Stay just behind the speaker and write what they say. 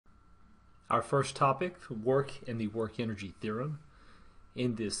Our first topic, work and the work energy theorem.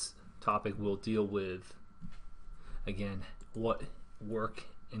 In this topic, we'll deal with, again, what work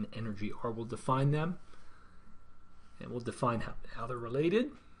and energy are. We'll define them, and we'll define how they're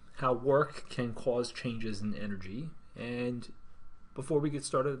related, how work can cause changes in energy. And before we get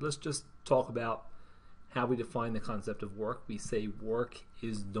started, let's just talk about how we define the concept of work. We say work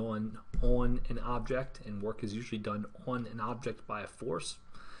is done on an object, and work is usually done on an object by a force.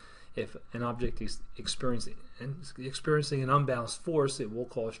 If an object is experiencing an unbalanced force, it will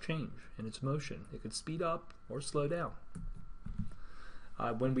cause change in its motion. It could speed up or slow down.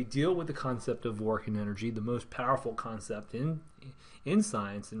 When we deal with the concept of work and energy, the most powerful concept in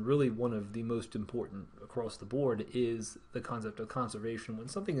science, and really one of the most important across the board, is the concept of conservation. When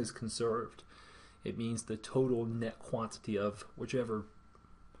something is conserved, it means the total net quantity of whichever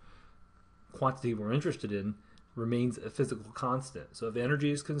quantity we're interested in remains a physical constant. So if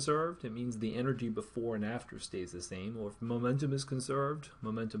energy is conserved, it means the energy before and after stays the same. Or if momentum is conserved,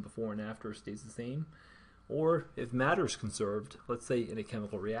 momentum before and after stays the same. Or if matter is conserved, let's say in a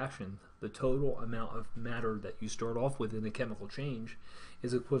chemical reaction, the total amount of matter that you start off with in a chemical change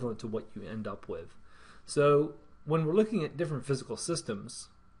is equivalent to what you end up with. So when we're looking at different physical systems,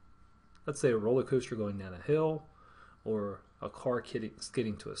 let's say a roller coaster going down a hill or a car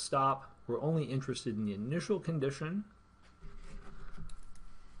skidding to a stop, we're only interested in the initial condition.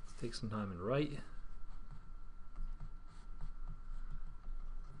 Let's take some time and write.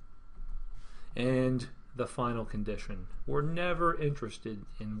 And the final condition. We're never interested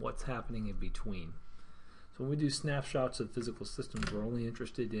in what's happening in between. So when we do snapshots of physical systems, we're only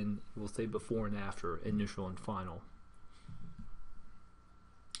interested in, we'll say, before and after, initial and final.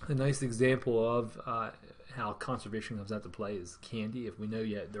 A nice example of how conservation comes into play is candy. If we know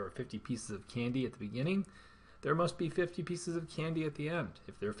yet there are 50 pieces of candy at the beginning, there must be 50 pieces of candy at the end.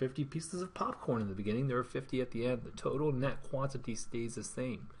 If there are 50 pieces of popcorn in the beginning, there are 50 at the end. The total net quantity stays the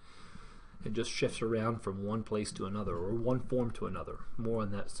same. It just shifts around from one place to another, or one form to another. More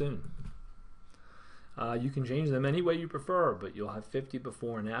on that soon. You can change them any way you prefer, but you'll have 50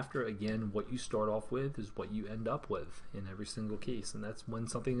 before and after. Again, what you start off with is what you end up with in every single case, and that's when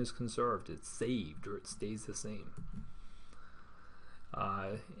something is conserved. It's saved, or it stays the same.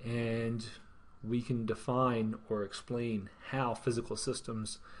 And we can define or explain how physical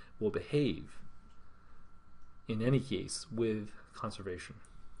systems will behave in any case with conservation.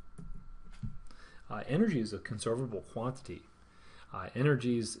 Energy is a conservable quantity.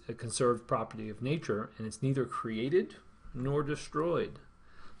 Energy is a conserved property of nature, and it's neither created nor destroyed.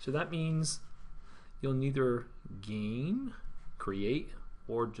 So that means you'll neither gain, create,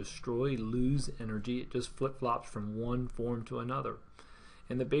 or destroy, lose energy. It just flip-flops from one form to another.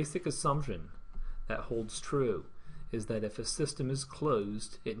 And the basic assumption that holds true is that if a system is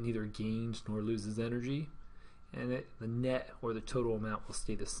closed, it neither gains nor loses energy, and the net or the total amount will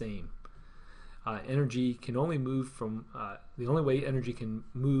stay the same. Energy can only move from, the only way energy can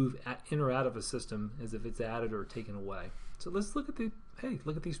move in or out of a system is if it's added or taken away. So let's look at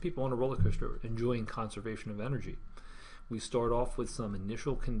look at these people on a roller coaster enjoying conservation of energy. We start off with some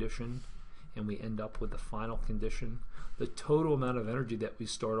initial condition and we end up with the final condition. The total amount of energy that we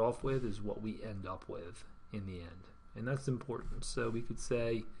start off with is what we end up with in the end. And that's important. So we could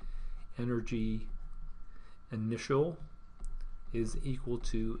say energy initial is equal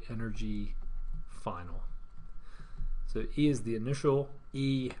to energy final. So E is the initial,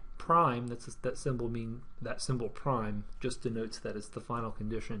 E prime, that symbol prime just denotes that it's the final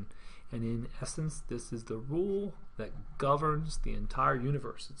condition. And in essence, this is the rule that governs the entire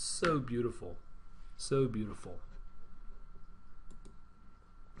universe. It's so beautiful. So beautiful.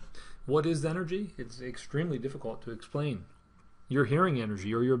 What is energy? It's extremely difficult to explain. You're hearing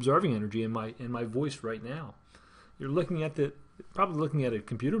energy, or you're observing energy in my voice right now. You're probably looking at a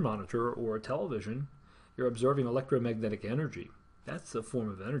computer monitor or a television. You're observing electromagnetic energy. That's a form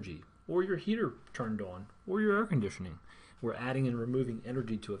of energy. Or your heater turned on, or your air conditioning. We're adding and removing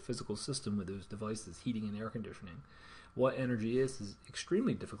energy to a physical system with those devices, heating and air conditioning. What energy is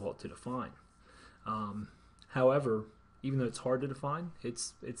extremely difficult to define. However, even though it's hard to define,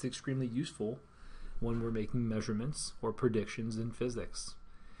 it's extremely useful when we're making measurements or predictions in physics.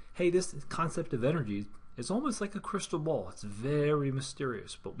 Hey, this concept of energy, it's almost like a crystal ball. It's very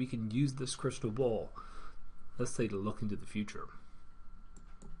mysterious, but we can use this crystal ball, let's say, to look into the future.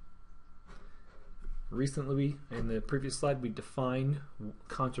 Recently, in the previous slide, we defined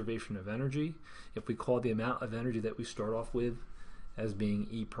conservation of energy. If we call the amount of energy that we start off with as being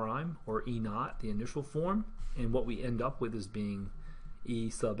E prime or E naught, the initial form, and what we end up with as being E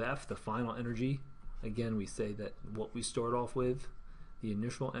sub F, the final energy, again, we say that what we start off with The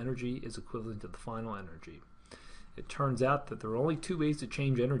initial energy is equivalent to the final energy. It turns out that there are only two ways to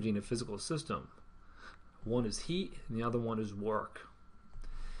change energy in a physical system. One is heat and the other one is work.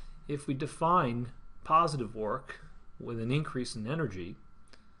 If we define positive work with an increase in energy,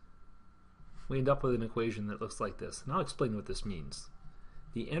 we end up with an equation that looks like this. And I'll explain what this means.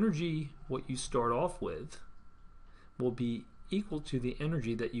 The energy, what you start off with, will be equal to the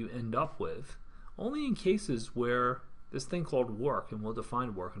energy that you end up with, only in cases where this thing called work, and we'll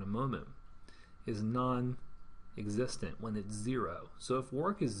define work in a moment, is non-existent, when it's zero. So if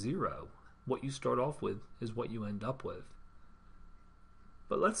work is zero, what you start off with is what you end up with.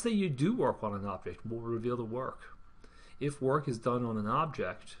 But let's say you do work on an object. We'll reveal the work. If work is done on an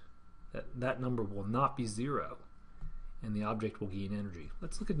object, that number will not be zero, and the object will gain energy.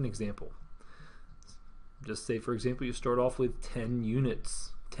 Let's look at an example. Just say, for example, you start off with 10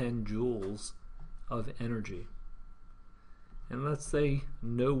 units, 10 joules of energy. And let's say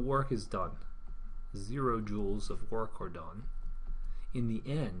no work is done. 0 joules of work are done. In the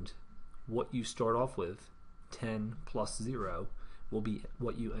end, what you start off with, 10 plus 0, will be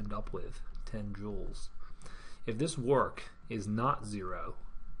what you end up with, 10 joules. If this work is not 0,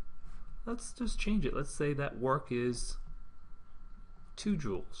 let's just change it. Let's say that work is 2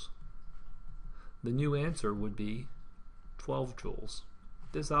 joules. The new answer would be 12 joules.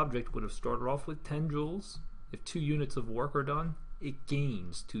 This object would have started off with 10 joules. If 2 units of work are done, it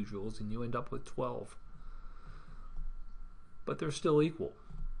gains 2 joules and you end up with 12. But they're still equal.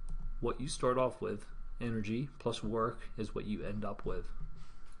 What you start off with, energy plus work, is what you end up with.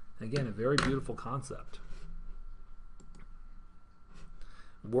 Again, a very beautiful concept.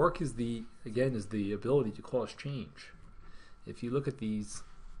 Work is the ability to cause change. If you look at these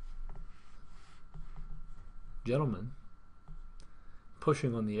gentlemen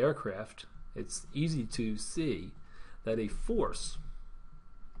pushing on the aircraft, it's easy to see that a force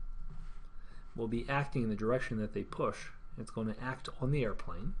will be acting in the direction that they push. It's going to act on the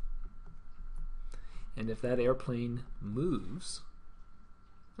airplane, and if that airplane moves,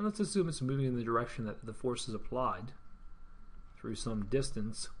 and let's assume it's moving in the direction that the force is applied through some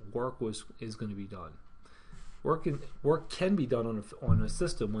distance, work is going to be done. Work can be done on a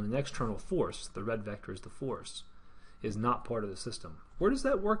system when an external force, the red vector is the force, is not part of the system. Where does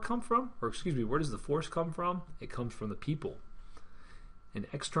that work come from? Or excuse me, where does the force come from? It comes from the people. An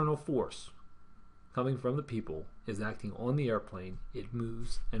external force coming from the people is acting on the airplane, it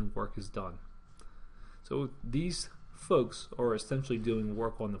moves, and work is done. So these folks are essentially doing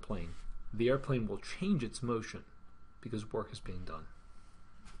work on the plane. The airplane will change its motion because work is being done.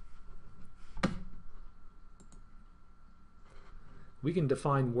 We can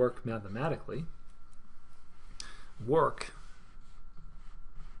define work mathematically. Work,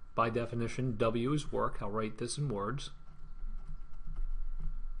 by definition, W is work, I'll write this in words,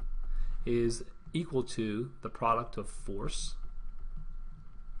 is equal to the product of force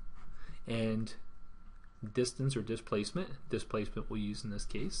and distance or displacement. Displacement we'll use in this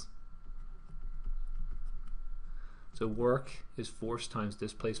case. So work is force times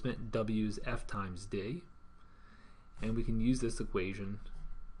displacement, W is F times D. And we can use this equation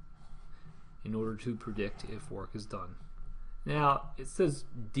in order to predict if work is done. Now, it says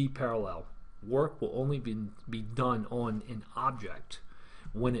D parallel. Work will only be done on an object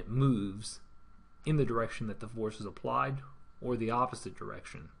when it moves in the direction that the force is applied or the opposite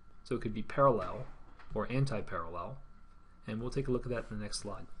direction. So it could be parallel or anti-parallel, and we'll take a look at that in the next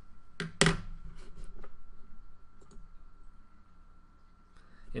slide.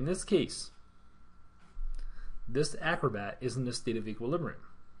 In this case, this acrobat is in a state of equilibrium.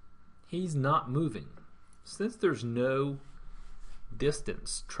 He's not moving. Since there's no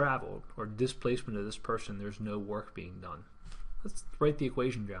distance traveled or displacement of this person, there's no work being done. Let's write the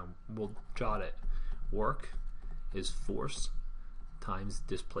equation down. We'll jot it. Work is force times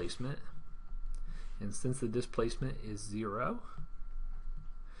displacement. And since the displacement is 0,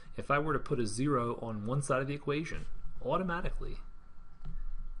 if I were to put a 0 on one side of the equation, automatically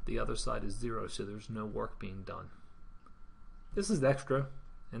the other side is 0, so there's no work being done. This is extra,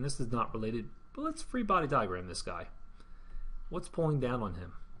 and this is not related, but let's free body diagram this guy. What's pulling down on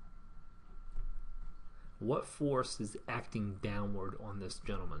him? What force is acting downward on this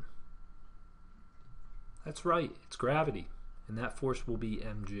gentleman? That's right, it's gravity, and that force will be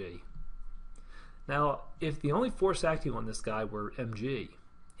mg. Now, if the only force acting on this guy were mg,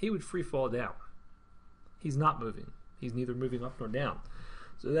 he would free fall down. He's not moving. He's neither moving up nor down.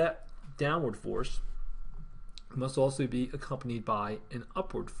 So that downward force must also be accompanied by an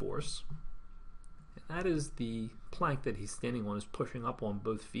upward force. And that is the plank that he's standing on is pushing up on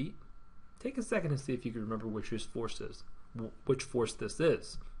both feet. Take a second to see if you can remember which his force is. which force this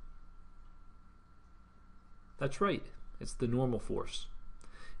is. That's right, it's the normal force.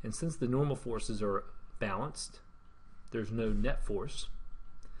 And since the normal forces are balanced, there's no net force.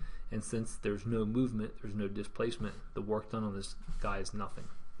 And since there's no movement, there's no displacement, the work done on this guy is nothing.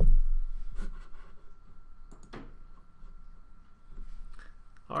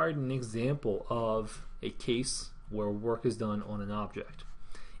 Alright, an example of a case where work is done on an object.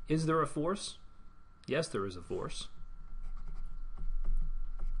 Is there a force? Yes, there is a force.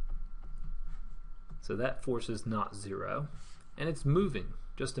 So that force is not zero. And it's moving.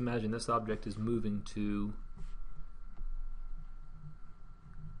 Just imagine this object is moving to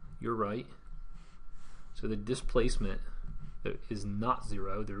your right. So the displacement is not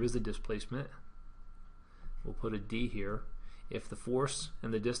zero. There is a displacement. We'll put a D here. If the force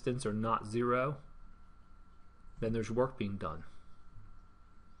and the distance are not zero, then there's work being done.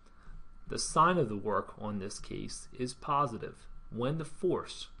 The sign of the work on this case is positive. When the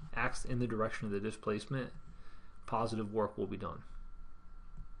force acts in the direction of the displacement, positive work will be done.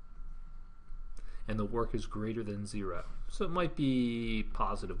 And the work is greater than zero. So it might be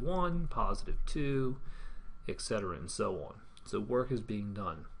 +1, +2, etc. and so on. So work is being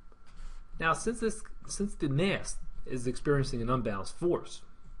done. Now since the mass is experiencing an unbalanced force,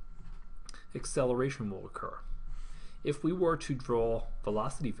 acceleration will occur. If we were to draw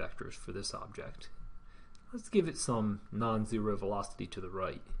velocity vectors for this object, let's give it some non-zero velocity to the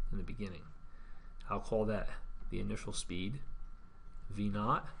right in the beginning. I'll call that the initial speed,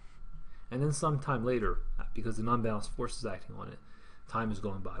 v0, and then sometime later, because an unbalanced force is acting on it, time is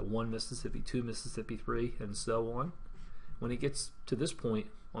going by. 1 Mississippi, 2 Mississippi, 3, and so on. When it gets to this point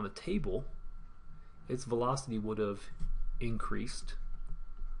on the table, its velocity would have increased.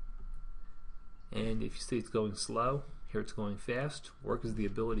 And if you see it's going slow, here it's going fast. Work is the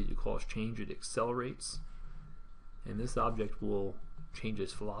ability to cause change. It accelerates. And this object will change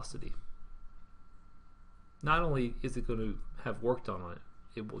its velocity. Not only is it going to have work done on it,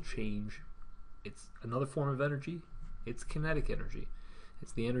 it will change. It's another form of energy. It's kinetic energy.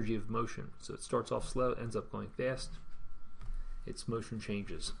 It's the energy of motion. So it starts off slow, ends up going fast. Its motion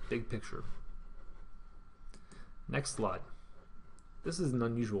changes. Big picture. Next slide. This is an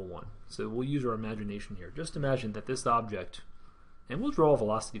unusual one. So we'll use our imagination here. Just imagine that this object, and we'll draw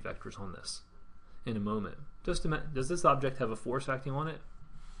velocity vectors on this in a moment. Just does this object have a force acting on it?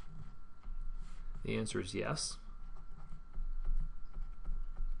 The answer is yes.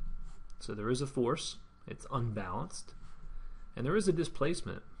 So there is a force, it's unbalanced, and there is a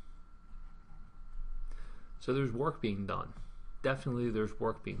displacement. So there's work being done. Definitely there's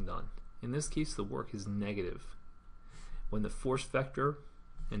work being done. In this case, the work is negative. When the force vector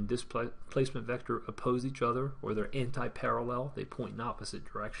and displacement vector oppose each other, or they're anti-parallel, they point in opposite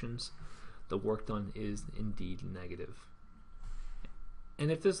directions, the work done is indeed negative. And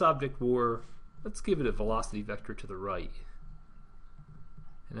if this object were, let's give it a velocity vector to the right,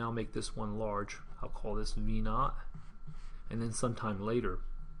 and I'll make this one large. I'll call this v0, and then sometime later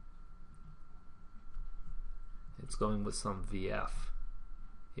it's going with some vf.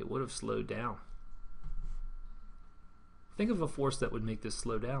 It would have slowed down. Think of a force that would make this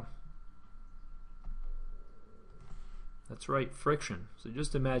slow down. That's right, friction. So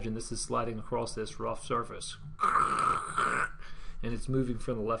just imagine this is sliding across this rough surface and it's moving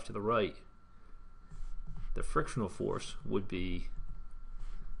from the left to the right. The frictional force would be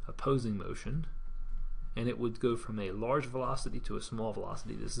opposing motion, and it would go from a large velocity to a small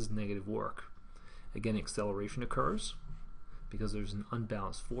velocity. This is negative work. Again, acceleration occurs because there's an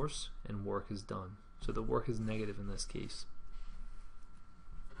unbalanced force and work is done. So the work is negative in this case.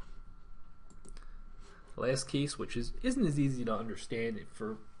 Last case, which isn't as easy to understand.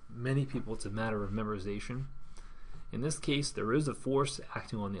 For many people it's a matter of memorization. In this case, there is a force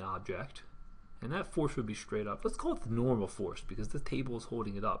acting on the object, and that force would be straight up. Let's call it the normal force because the table is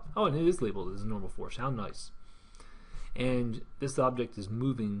holding it up. Oh, and it is labeled as a normal force. How nice. And this object is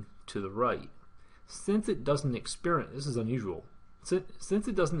moving to the right. Since it doesn't experience, this is unusual, since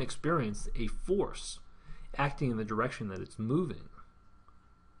it doesn't experience a force acting in the direction that it's moving,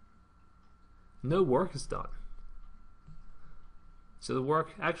 no work is done. So the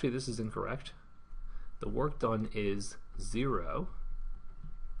work, actually this is incorrect. The work done is 0,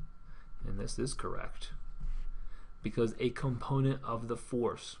 and this is correct, because a component of the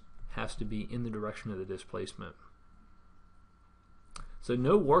force has to be in the direction of the displacement. So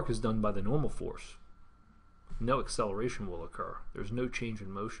no work is done by the normal force. No acceleration will occur. There's no change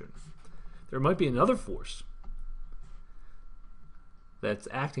in motion. There might be another force that's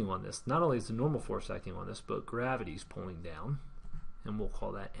acting on this. Not only is the normal force acting on this, but gravity is pulling down, and we'll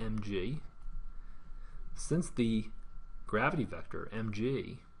call that mg. Since the gravity vector,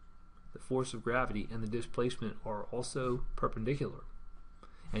 mg, the force of gravity, and the displacement are also perpendicular,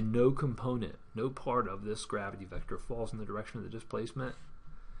 and no component, no part of this gravity vector falls in the direction of the displacement,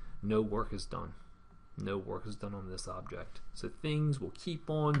 no work is done. No work is done on this object. So things will keep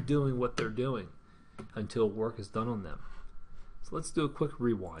on doing what they're doing until work is done on them. So let's do a quick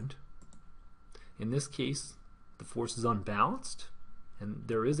rewind. In this case, the force is unbalanced, and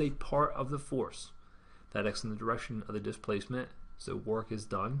there is a part of the force that acts in the direction of the displacement, so work is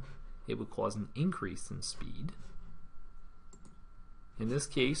done. It would cause an increase in speed. In this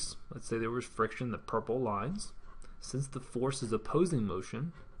case, let's say there was friction, the purple lines. Since the force is opposing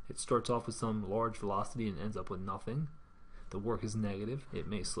motion, it starts off with some large velocity and ends up with nothing. The work is negative, it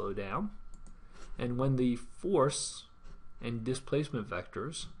may slow down. And when the force and displacement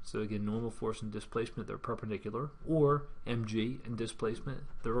vectors, so again normal force and displacement, they're perpendicular, or mg and displacement,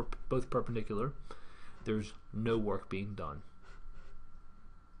 they're both perpendicular, there's no work being done.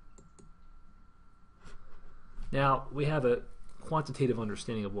 Now we have a quantitative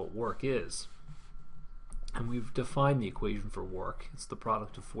understanding of what work is. And we've defined the equation for work. It's the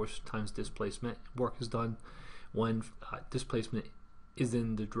product of force times displacement. Work is done when displacement is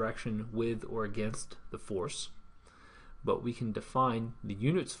in the direction with or against the force. But we can define the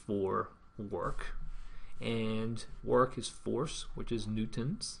units for work. And work is force, which is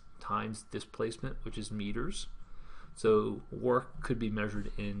newtons, times displacement, which is meters. So work could be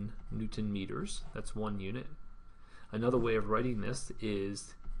measured in Newton meters. That's 1 unit. Another way of writing this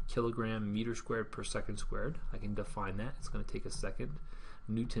is kilogram meter squared per second squared. I can define that. It's going to take a second.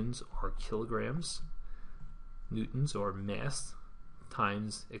 Newtons are kilograms. Newtons are mass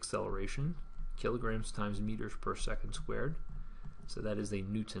times acceleration. Kilograms times meters per second squared. So that is a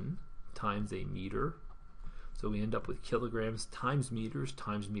Newton times a meter. So we end up with kilograms times meters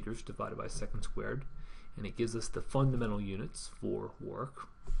divided by second squared. And it gives us the fundamental units for work.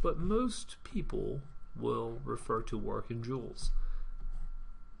 But most people will refer to work in joules,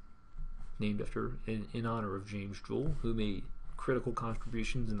 named after, in honor of James Joule, who made critical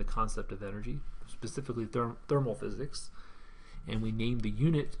contributions in the concept of energy, specifically thermal physics, and we named the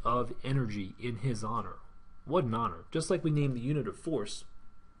unit of energy in his honor. What an honor. Just like we named the unit of force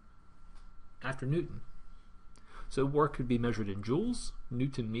after Newton. So work could be measured in joules,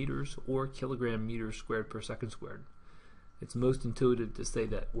 Newton meters, or kilogram meters squared per second squared. It's most intuitive to say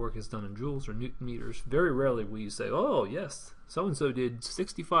that work is done in joules or Newton meters. Very rarely will you say, oh yes, so-and-so did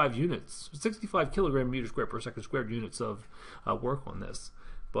 65 units, 65 kilogram meters squared per second squared units of work on this.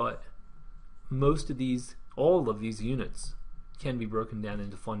 But most of these, all of these units can be broken down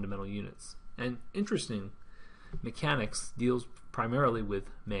into fundamental units. And interesting, mechanics deals primarily with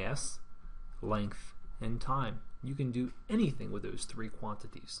mass, length, and time. You can do anything with those 3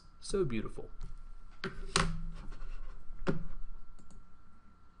 quantities. So beautiful.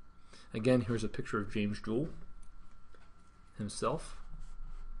 Again, here's a picture of James Joule himself.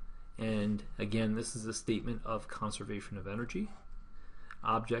 And again, this is a statement of conservation of energy.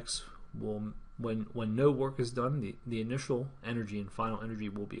 Objects will, when no work is done, the initial energy and final energy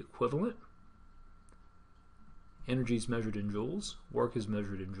will be equivalent. Energy is measured in joules, work is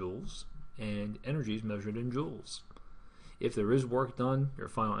measured in joules, and energy is measured in joules. If there is work done, your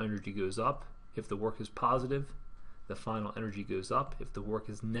final energy goes up. If the work is positive, the final energy goes up. If the work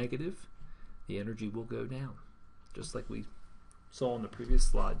is negative, the energy will go down, just like we saw in the previous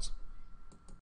slides.